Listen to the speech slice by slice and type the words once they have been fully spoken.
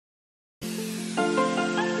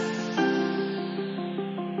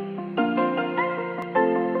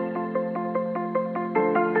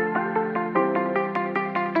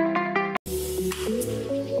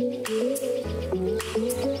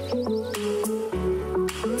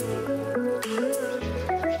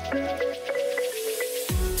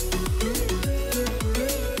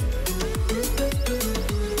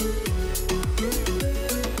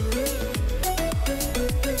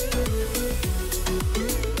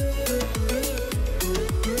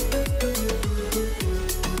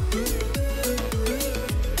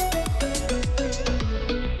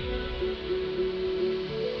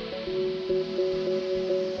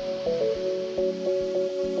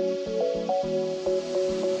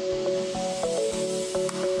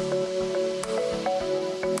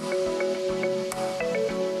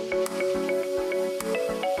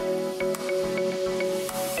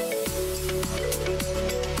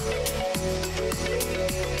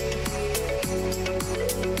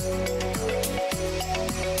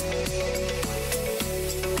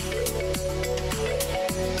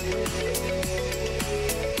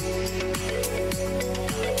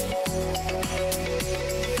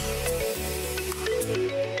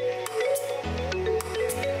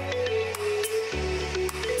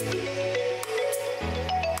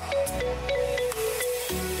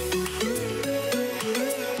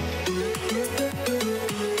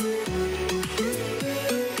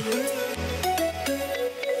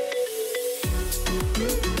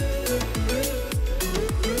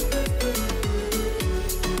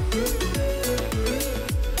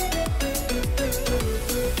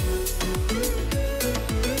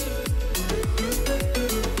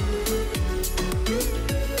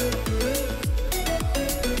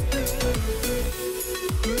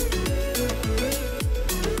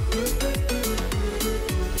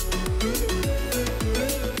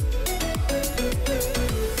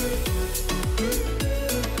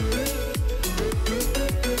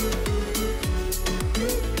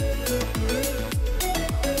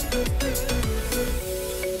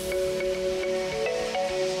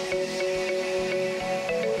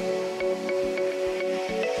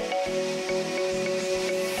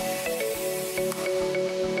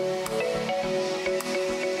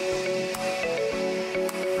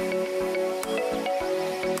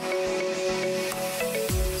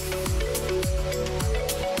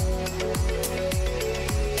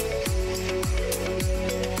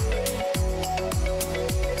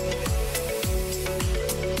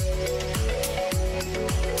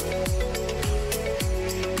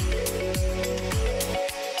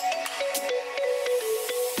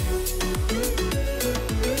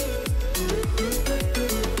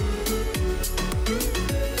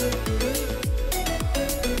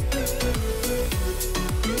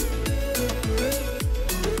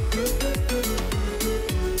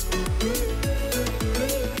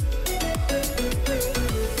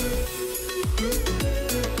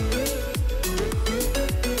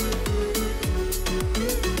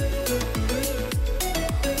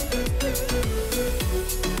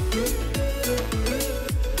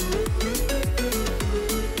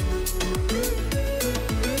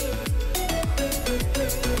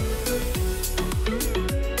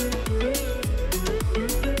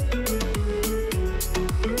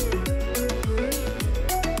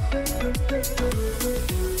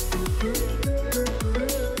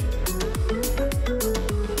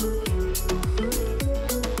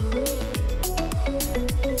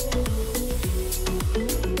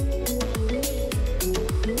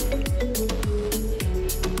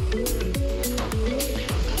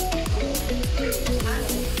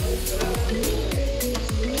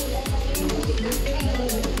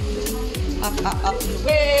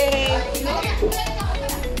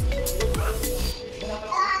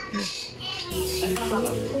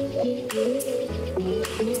Kiko!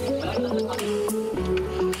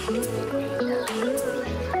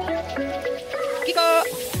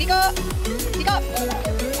 Kiko! Kiko!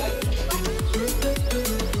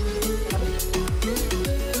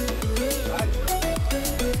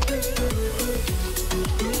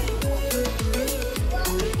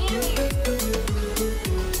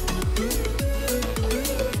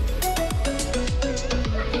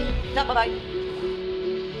 Bye-bye.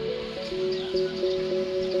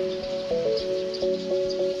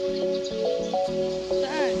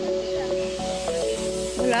 Saan?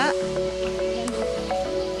 Wala.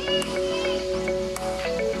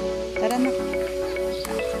 Tara na.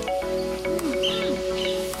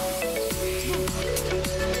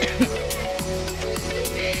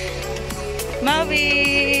 Maui!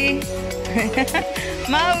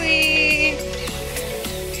 Maui!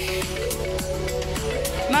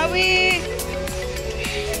 Maui!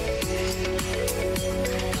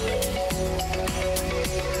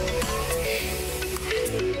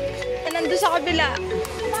 Nandun sa kabila.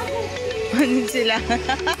 Ano sila?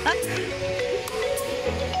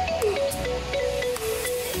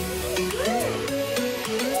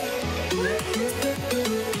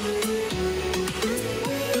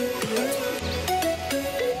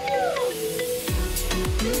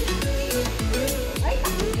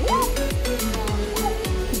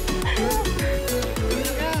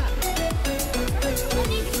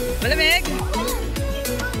 Malamig?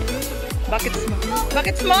 Bakit small?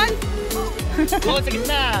 Bakit small? Oo, sa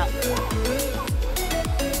gitna.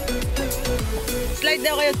 Slide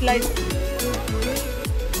daw kayo, slide.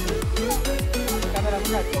 Camera mo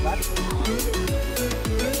na, ba?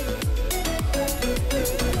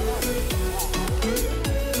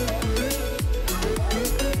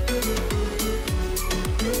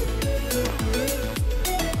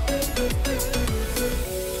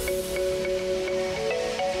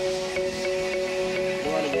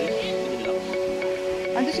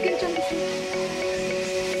 Ando si Kenchan di sini.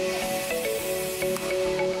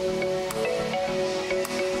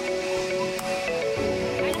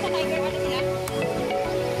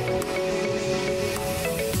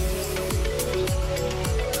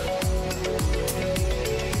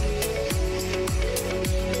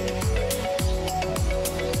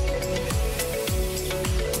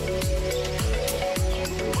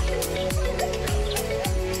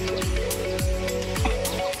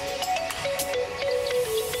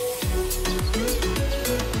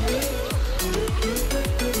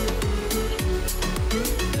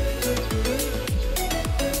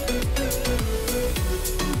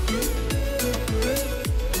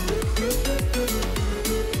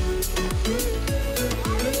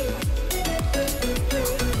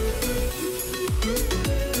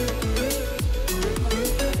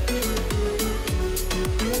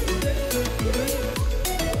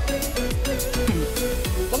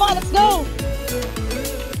 Come on, let's go!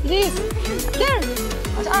 Please! There!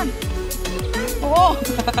 Saan? Oo!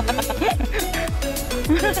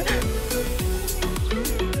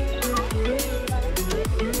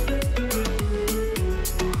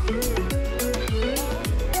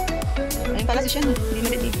 Ayun pala si Shen, hindi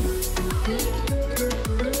malilig.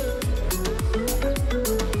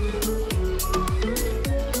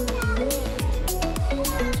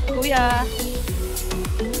 Kuya!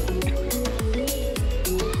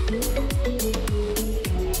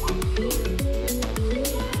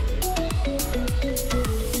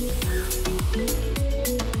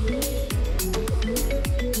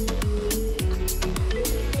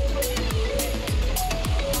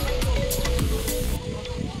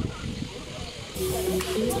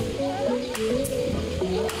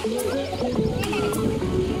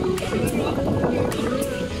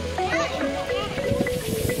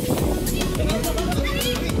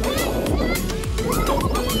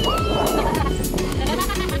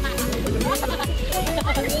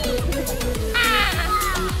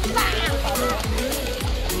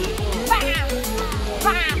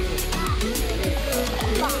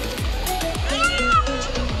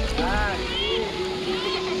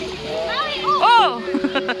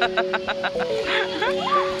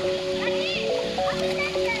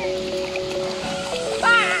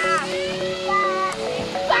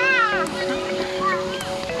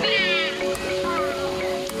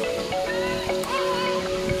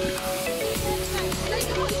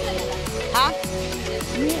 Ha?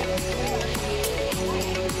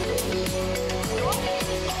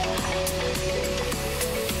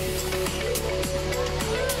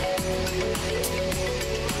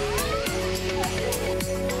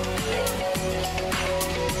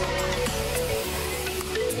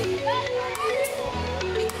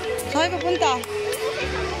 Saan kayo papunta?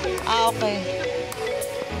 Ah, okay.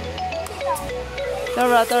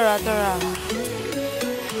 Tara, tara, tara.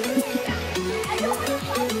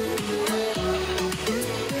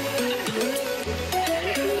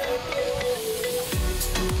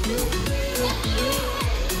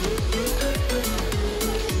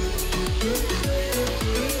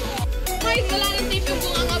 Ay, wala nang tape yung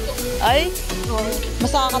bunga nga po. Ay,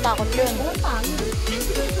 mas nakakatakot yun.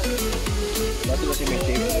 Dati kasi may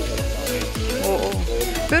tape. Oo.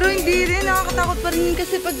 Pero hindi rin, nakakatakot pa rin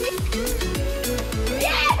kasi pag...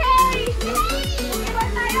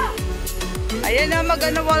 Ayan na,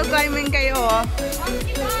 mag-ano wall climbing kayo, oh.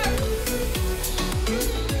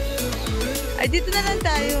 Ay, dito na lang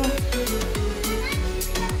tayo.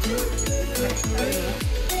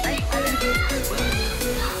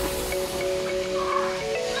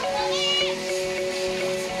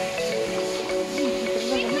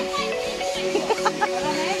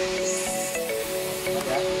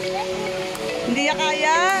 Hindi niya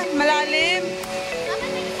kaya, malalim.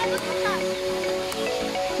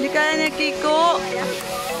 Hindi kaya niya, Kiko.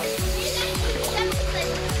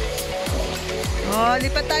 Oh,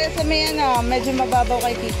 lipat tayo sa may ano, medyo mababaw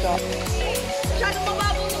kay Kiko. Masyadong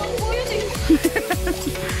mababaw naman po yun eh.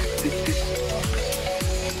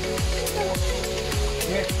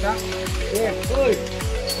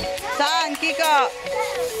 Saan, Kiko?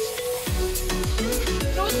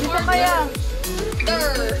 Dito kaya.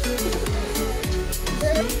 Grr.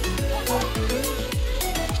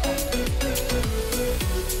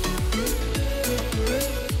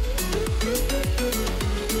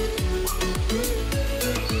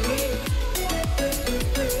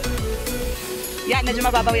 Yan, medyo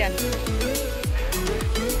mababaw yan.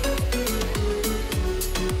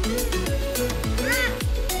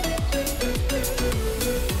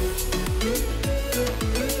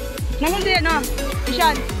 Nangundi yan, oh.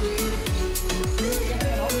 Isyan.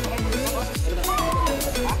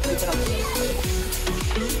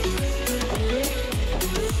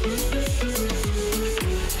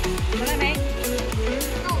 Marami?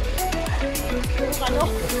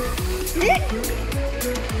 Ano?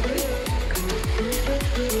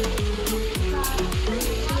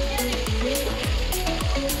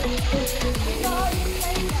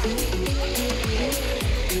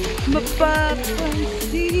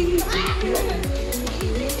 Mapapansin.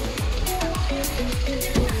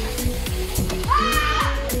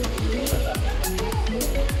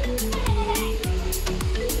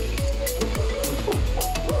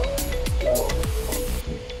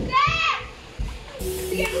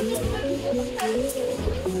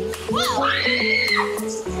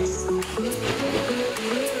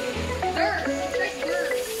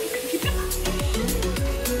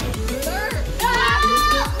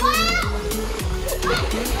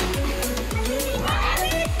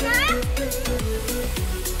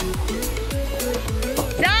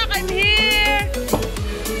 Jack, I'm here!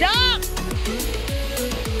 Jack!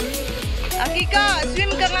 Akika,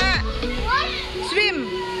 swim ka nga! Swim!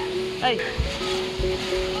 Ay!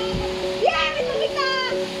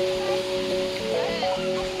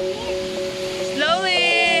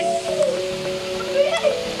 Slowly!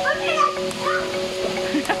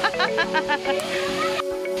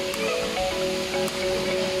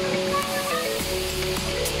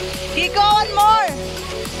 Kiko, one more!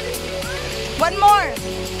 One more!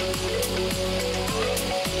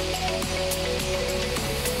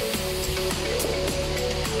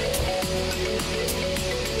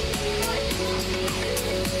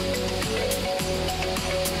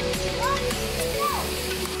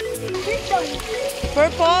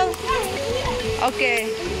 Purple? Okay.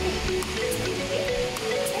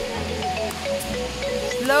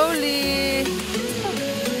 Slowly.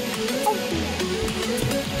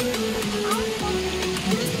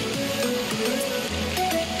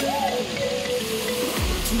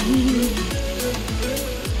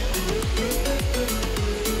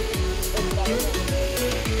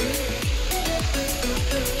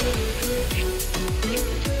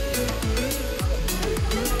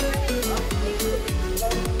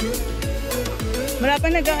 Wala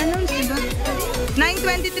pa nag-a-announce, diba?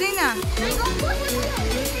 9:23 na.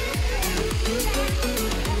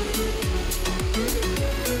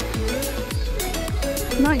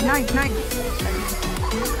 Nine.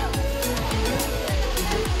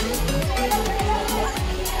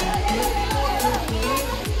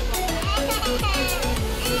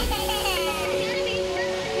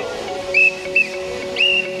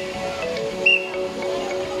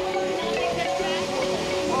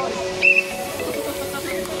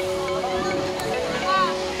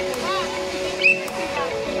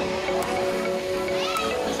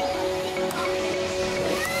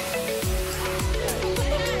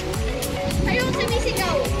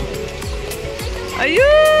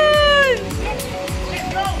 Ayun!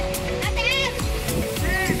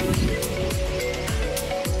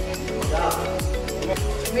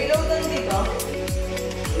 May load na dito?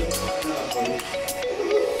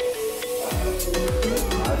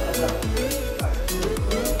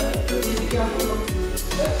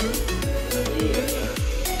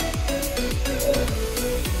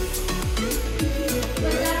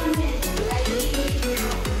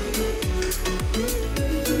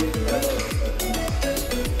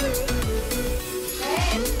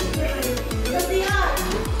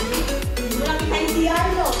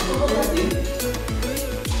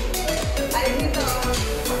 Ay, dito.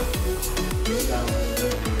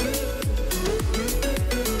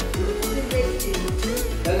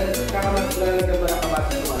 Lalagyan mo ng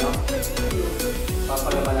kabasa ng ano?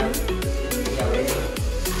 Papalamanan. Gawin.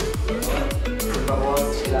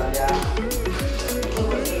 Pagkakos, tilapia.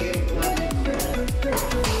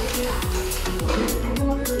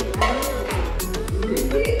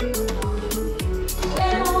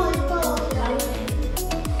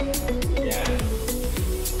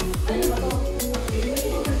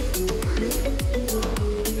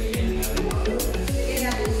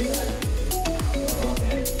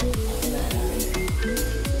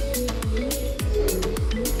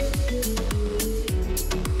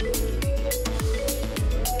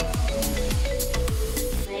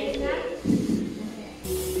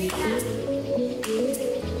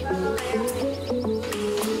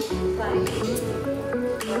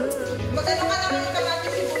 Magkano ka naman yung kamati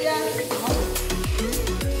sibuyas?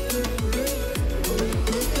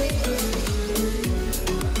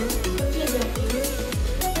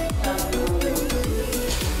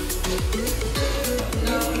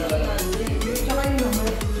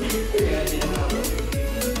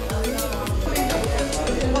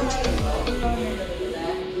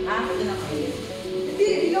 Hindi,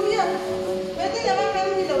 hilaw yan. Pwede naman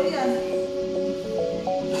meron hilaw yan.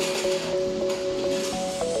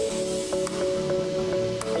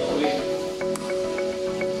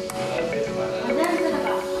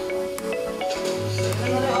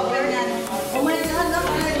 Oh my God,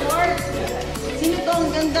 Lord! Sino to?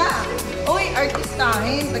 Ang ganda! Uy,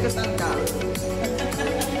 artistahin. Taga-saan ka?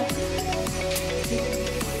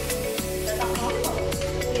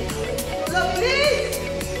 Lovely!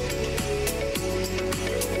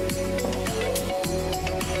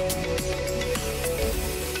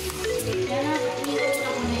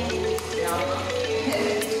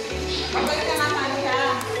 Pabalik ka naman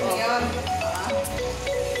siya. Ngayon.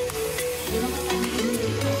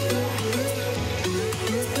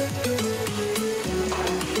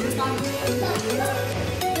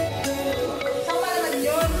 Saan pa naman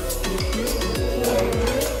yun?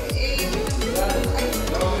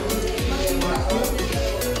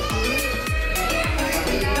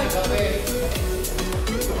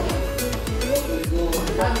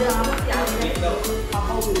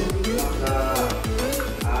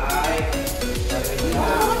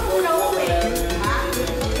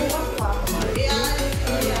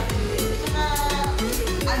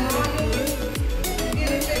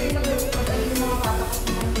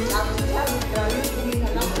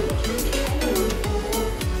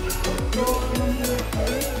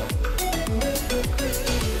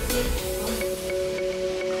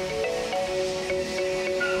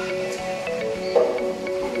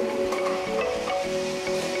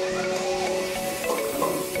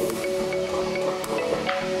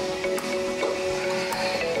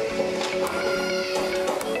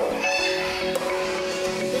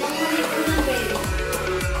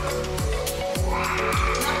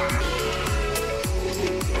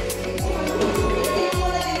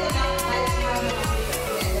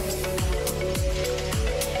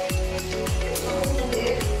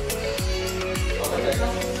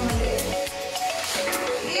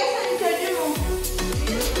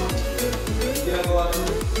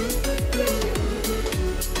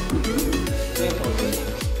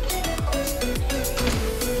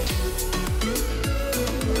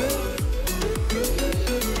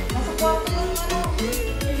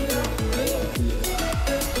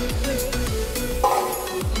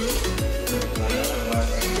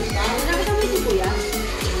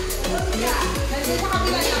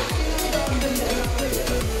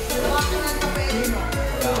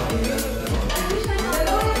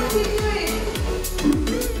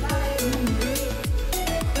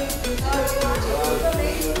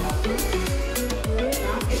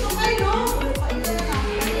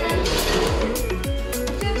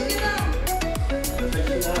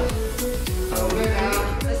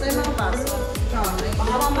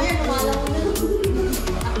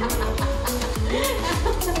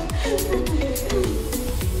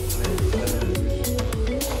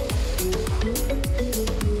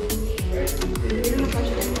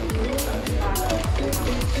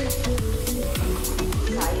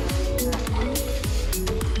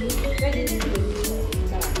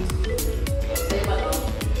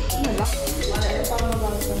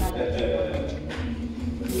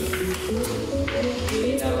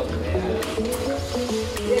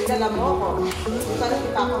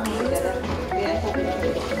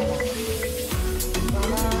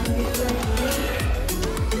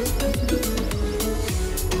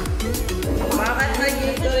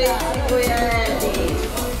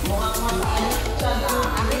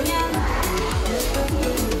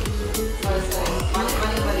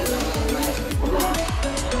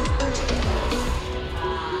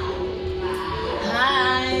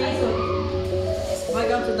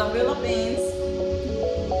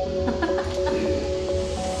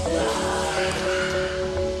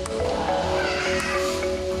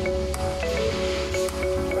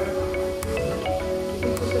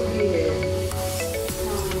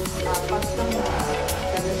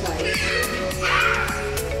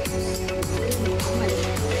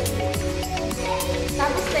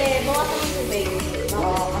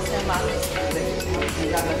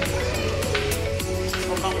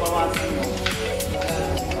 Mukhang bawasan mo.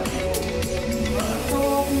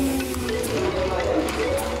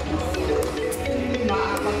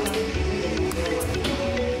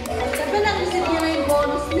 Sabi na kasi niya na yung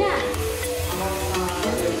bonus niya.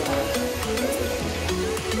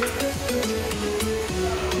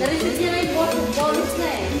 Na-receive niya na yung bonus na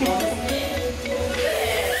eh.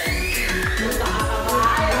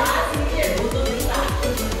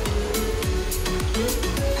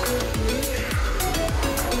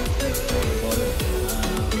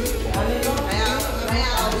 Kaya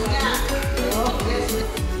ako nga.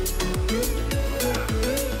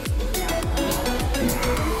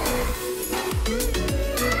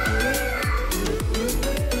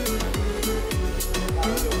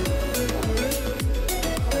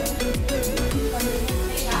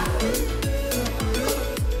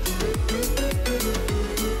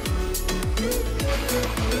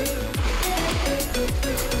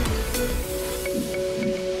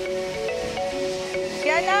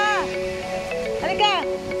 Kiana! Halika!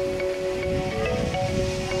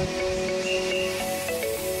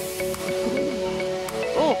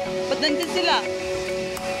 Oh, ba't nandyan sila?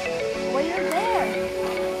 Well, you're there.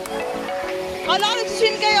 Kala ko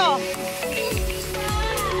nagsiswim kayo.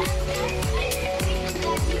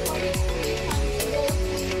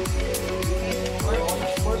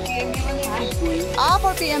 Ah,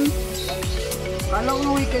 4 p.m. Kala ko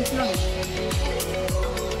ng weekends lang.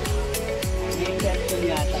 Weekend ko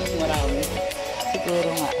yata. Marami.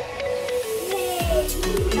 Siguro nga.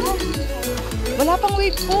 Wala pang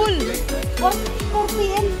wave pool. 4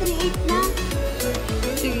 p.m. 3-8 na.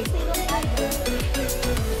 Sige.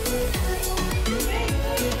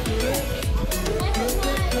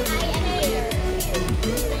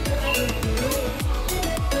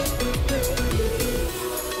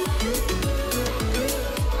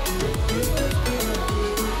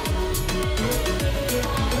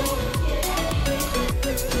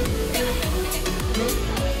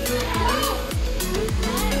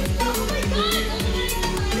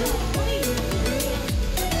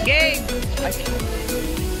 Game.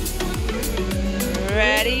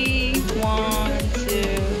 Ready? 1,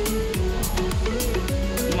 2.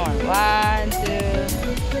 More. 1,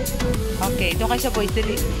 2. Okay, doon kayo sa boys.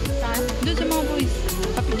 Dali. Doon sa mga boys.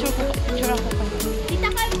 Papicture ko. Papicture ako pa. Tita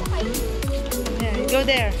kayo mo kayo. There, go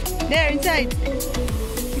there. There, inside.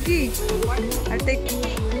 Sige. I'll take.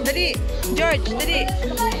 Dali. George, dali.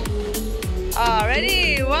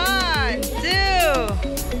 Ready? 1,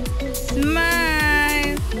 2.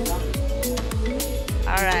 Smile.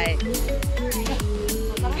 Alright.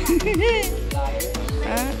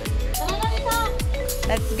 Huh?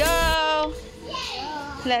 Let's go.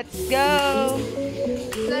 Let's go.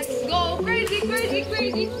 Let's go. Crazy, crazy,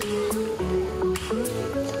 crazy.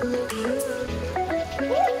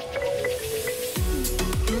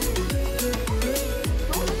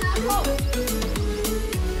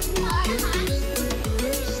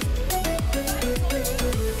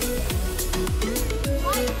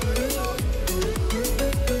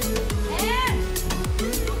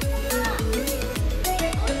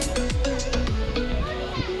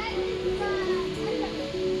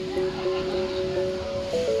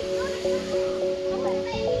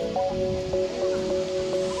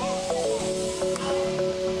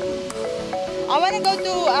 I want to go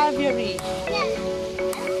to Aviary.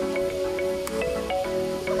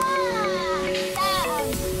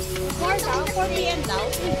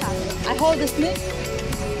 I hold the snake.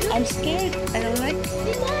 I'm scared. I don't like.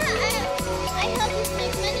 I held this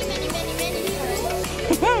like many times.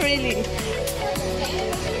 Really?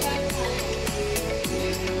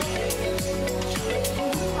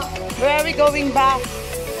 Where are we going back?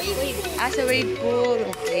 As a wave pool.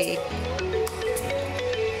 Okay.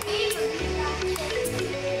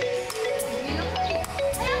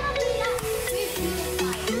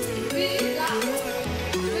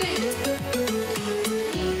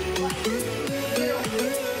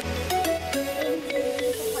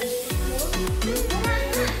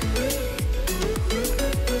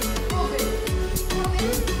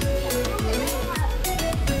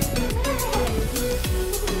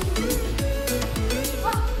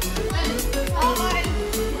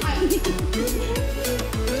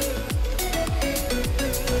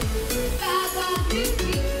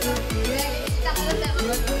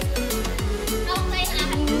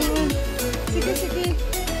 Sige, sige.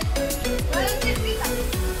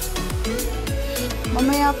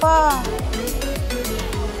 Mamaya pa.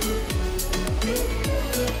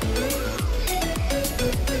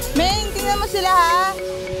 Ming, tingnan mo sila ha.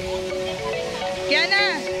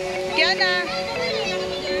 Kiana! Kiana!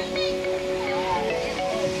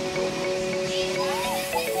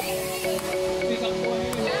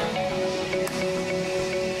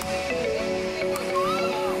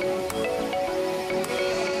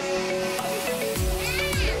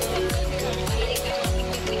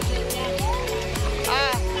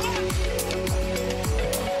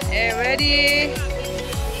 ready?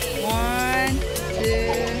 1,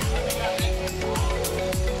 2.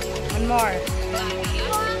 One more.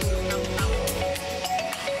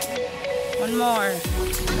 One more.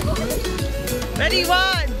 Ready?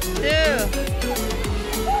 1, 2.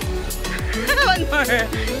 One more.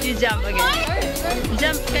 You jump again.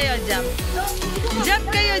 Jump kayo, jump. Jump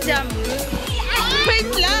kayo, jump.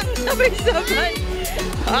 Wait lang. Sabay-sabay.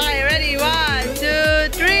 Okay, ready? 1,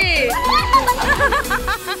 2, 3.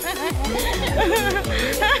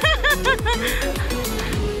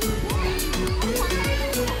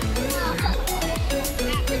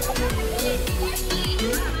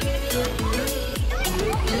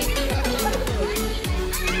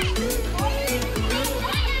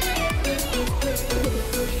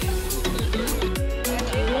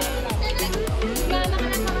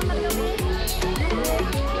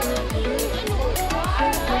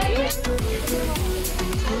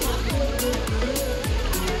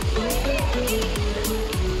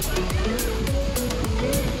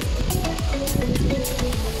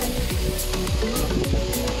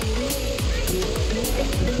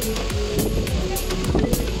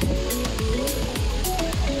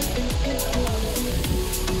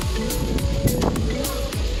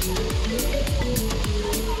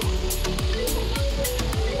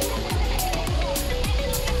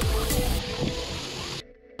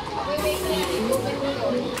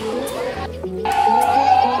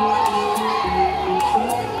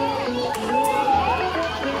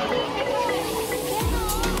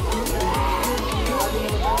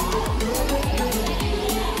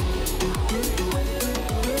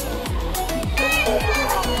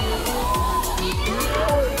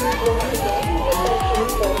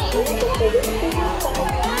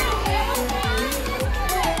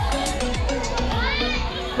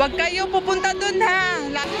 Huwag kayo pupunta dun ha.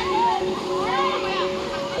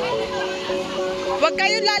 Huwag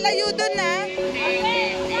kayo lalayo dun ha.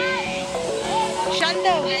 Sean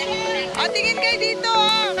daw. O, tingin kayo dito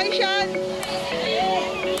ha. Kay Sean.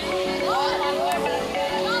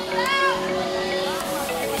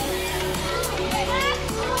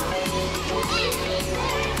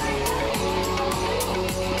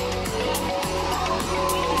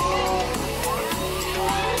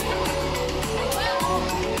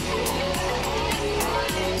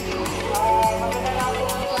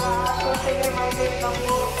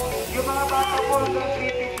 Yung mga bata po hanggang 3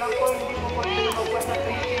 feet lang po, hindi po pwede magpas sa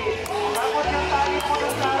 3 feet. Tapos yung tali po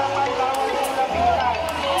ng sarapan, bawal po lapitan.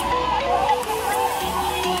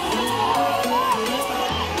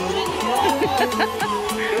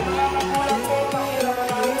 Yung mga magulang po,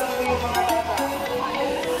 pakilalaman lang po yung mga bata.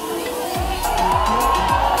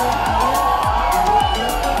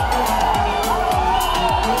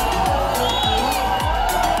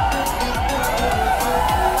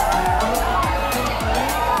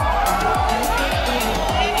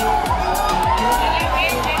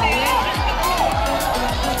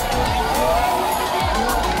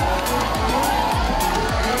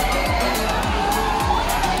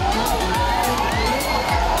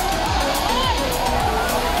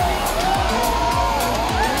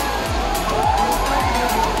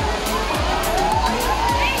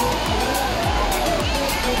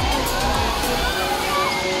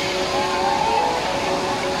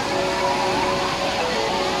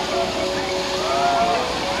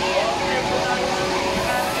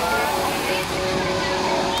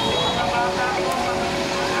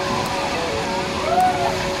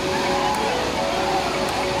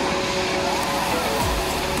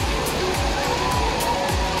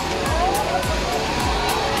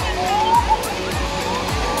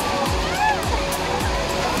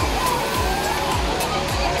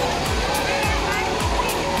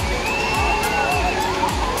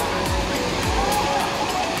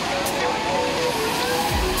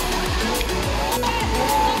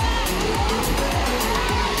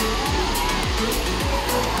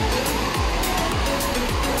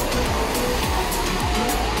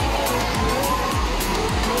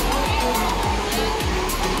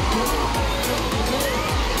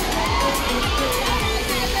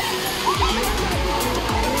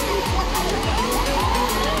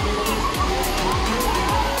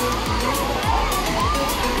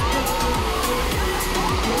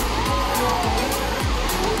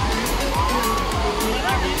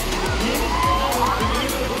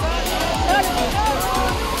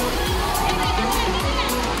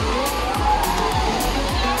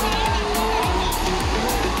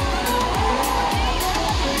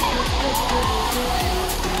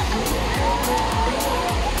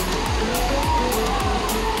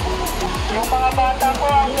 Yung mga bata po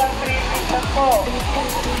hanggang 3 feet lang po.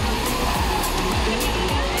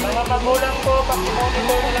 Mga magulang po,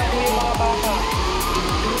 pag-monitor na lang po yung mga bata.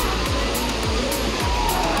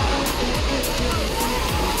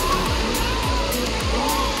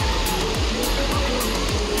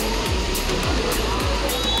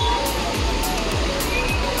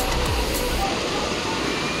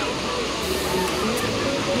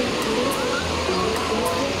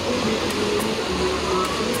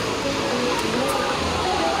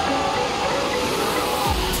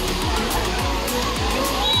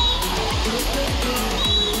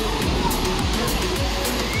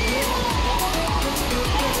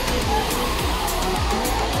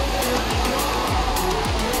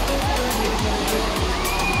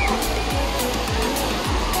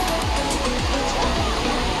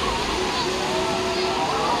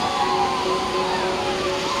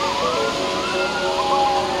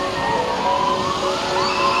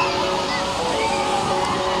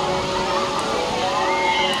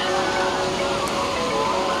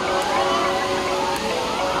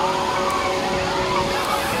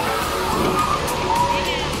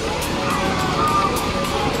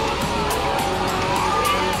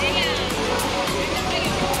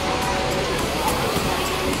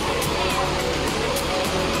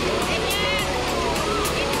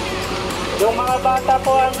 Yung mga bata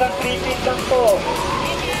po hanggang 3 feet lang po.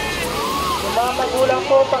 Yung mga magulang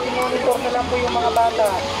po, pag-monitor na lang po yung mga bata.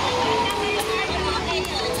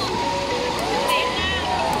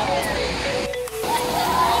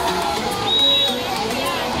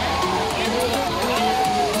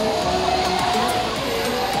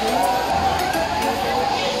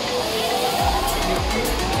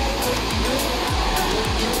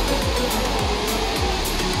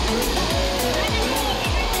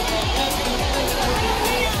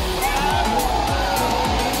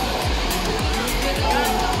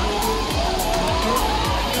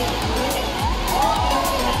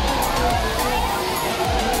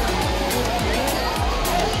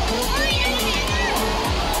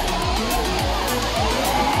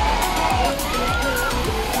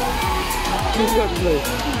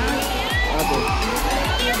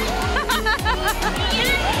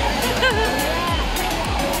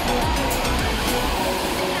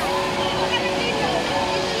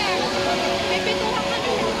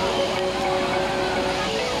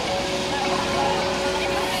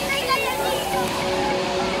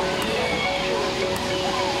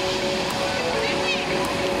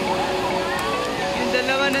 Yung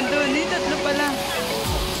dalawa nandun. Hindi, tatlo pala.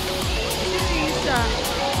 Isa.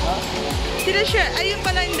 Sila siya. Ayun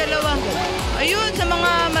pala yung dalawa. Ayun, sa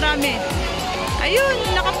mga marami. Ayun,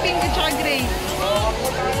 naka-pink at saka gray.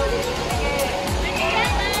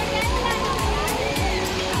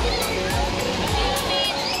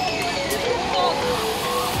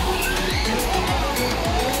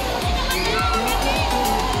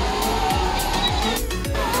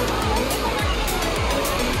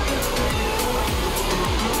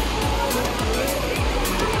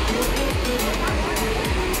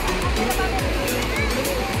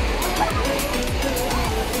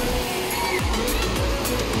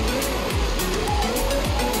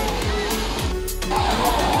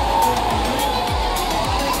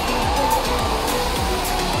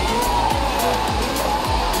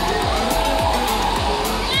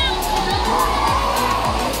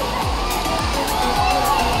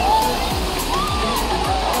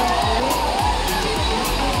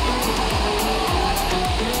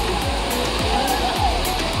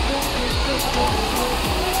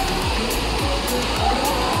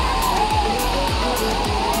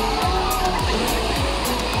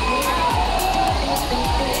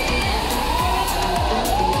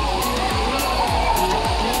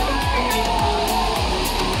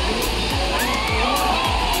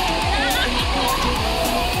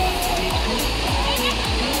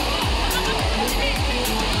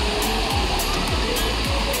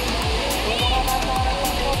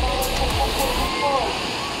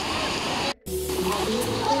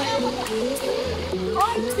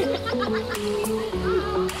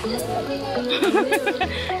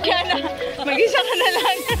 Kaya na, mag-isa ka na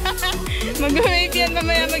lang. Mag-wave yan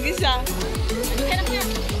mamaya mag-isa.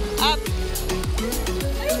 Up.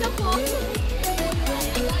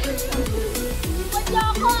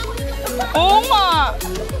 Oo nga.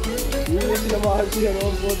 Hindi sila mahal siya, no?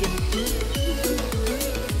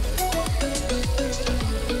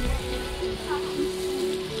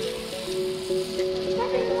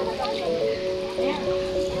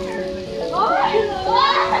 Ah!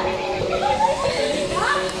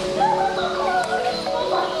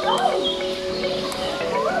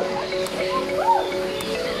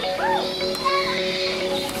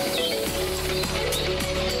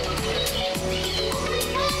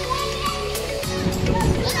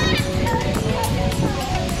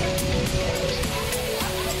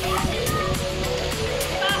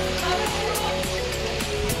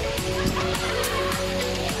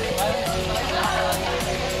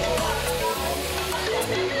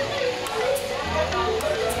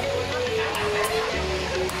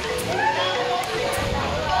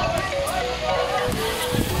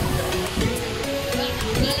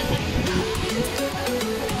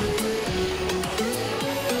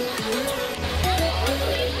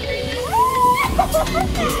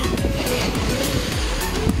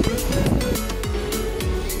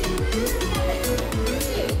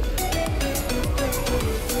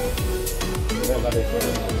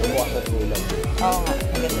 Bukas na tulad. Oo nga,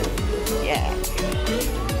 maganda. Yeah.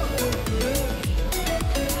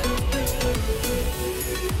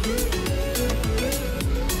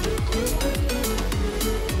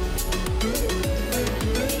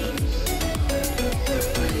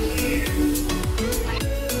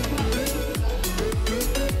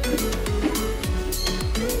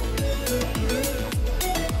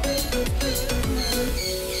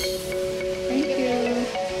 Thank you.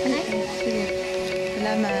 Sige.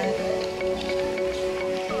 Salamat.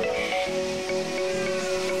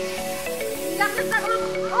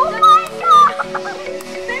 Oh my God!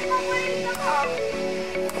 Hindi pa wait ako.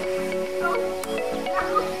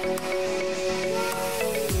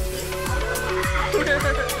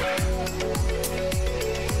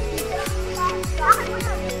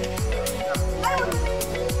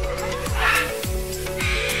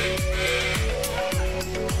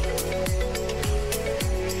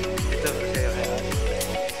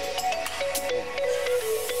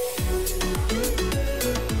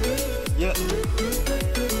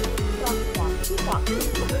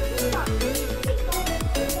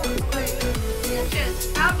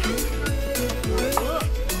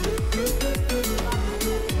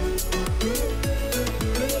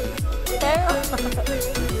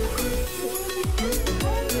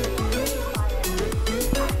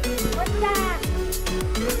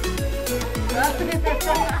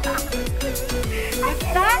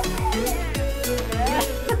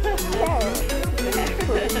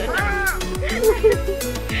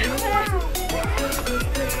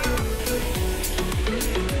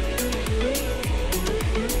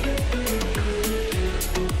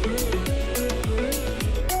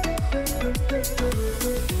 Thank you.